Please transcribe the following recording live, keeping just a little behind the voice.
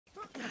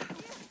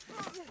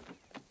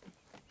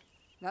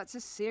That's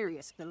a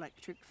serious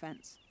electric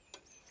fence.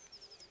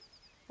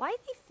 Why is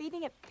he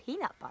feeding it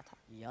peanut butter?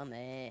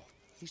 Yummy.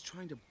 He's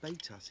trying to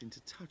bait us into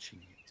touching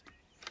it.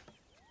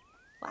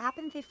 What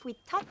happens if we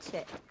touch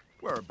it?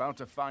 We're about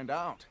to find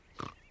out.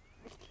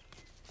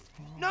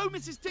 No,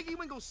 Mrs.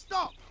 Tiggywinkle,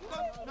 stop!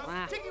 No,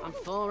 I'm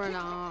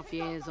 4.5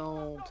 years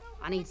old.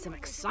 I need some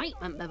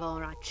excitement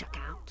before I check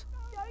out.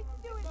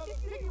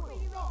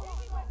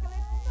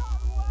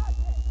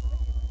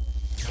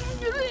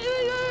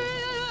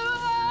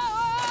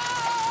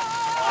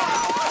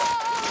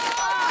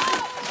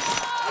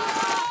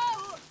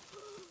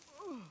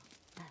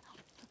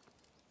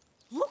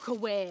 Look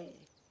away.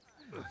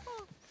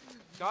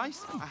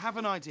 Guys, I have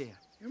an idea.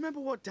 You remember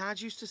what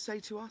Dad used to say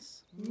to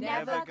us?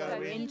 Never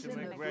go into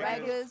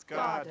McGregor's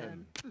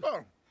garden.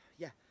 Oh,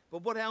 Yeah,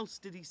 but what else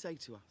did he say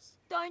to us?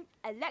 Don't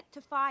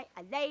electrify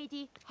a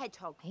lady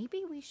hedgehog.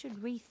 Maybe we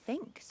should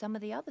rethink some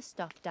of the other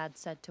stuff Dad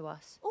said to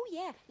us. Oh,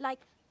 yeah, like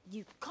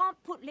you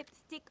can't put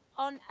lipstick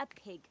on a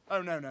pig.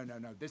 oh, no.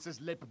 This is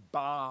lip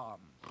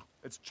balm.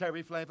 It's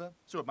cherry flavour,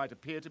 so it might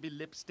appear to be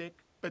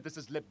lipstick, but this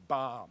is lip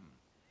balm.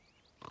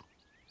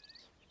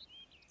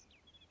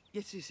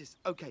 Yes.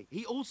 Okay,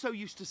 he also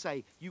used to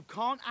say, you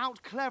can't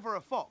out-clever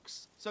a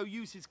fox, so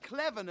use his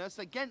cleverness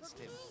against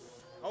him.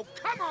 Oh,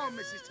 come on,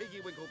 Mrs.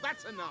 Tiggywinkle,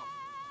 that's enough.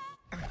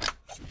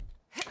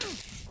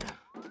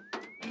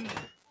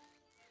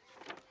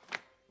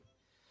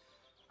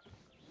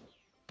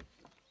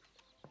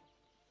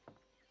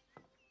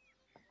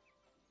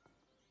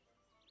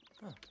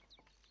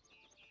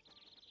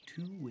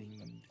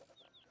 Two-winged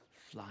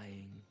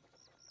flying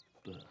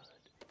bird.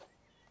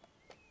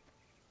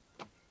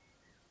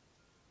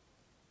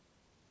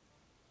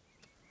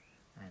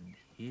 And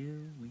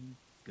here we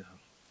go.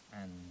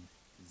 And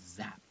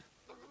zap.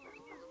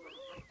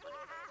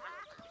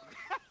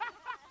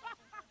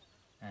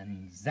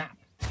 And zap.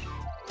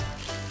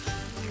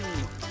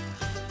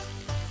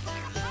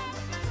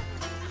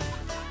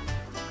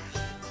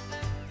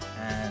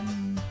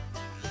 And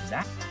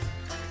zap.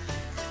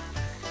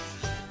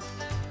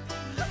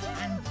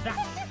 And zap.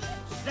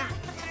 Zap.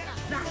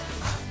 Zap.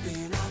 I've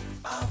been up,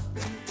 I've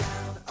been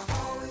down, I've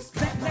always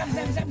Zap, zap,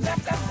 zap, zap, zap,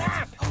 zap,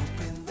 zap.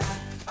 hoping that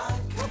I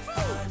can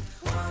find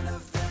one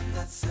of them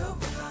that's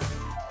silver line.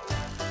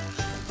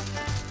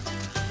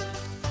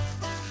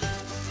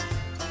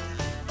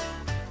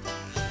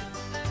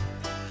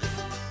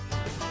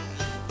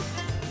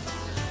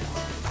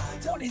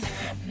 What is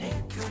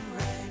happening? Can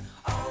rain,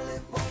 all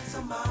it wants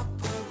on my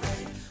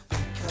parade.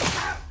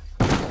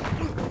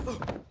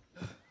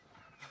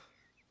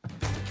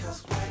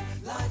 Because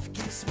when life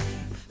gives me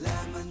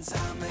lemons,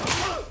 I make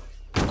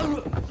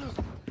lemonade.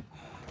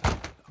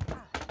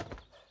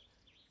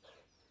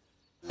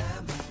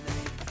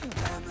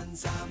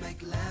 Lemons, I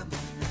make lemonade.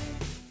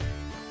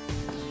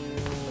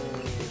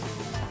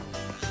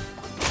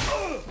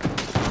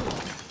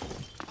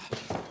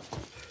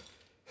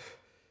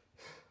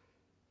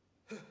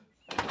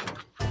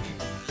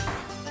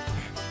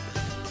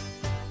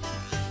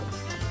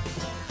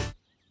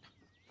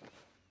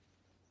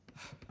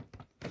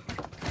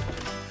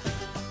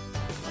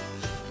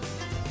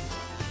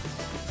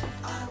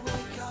 I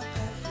wake up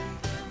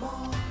every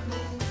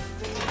morning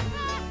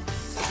feeling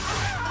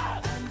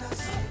sad, and I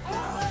sleep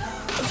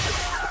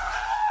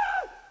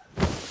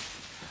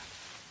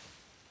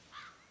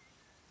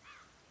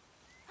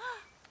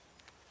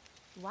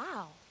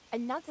Wow,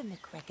 another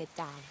McGregor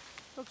down.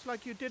 Looks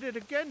like you did it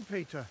again,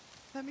 Peter.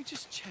 Let me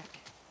just check.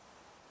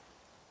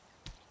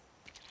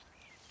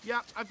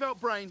 Yeah, I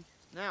felt brain.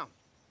 Now,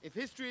 if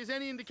history is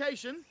any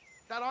indication,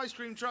 that ice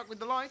cream truck with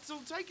the lights will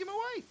take him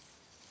away.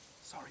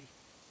 Sorry.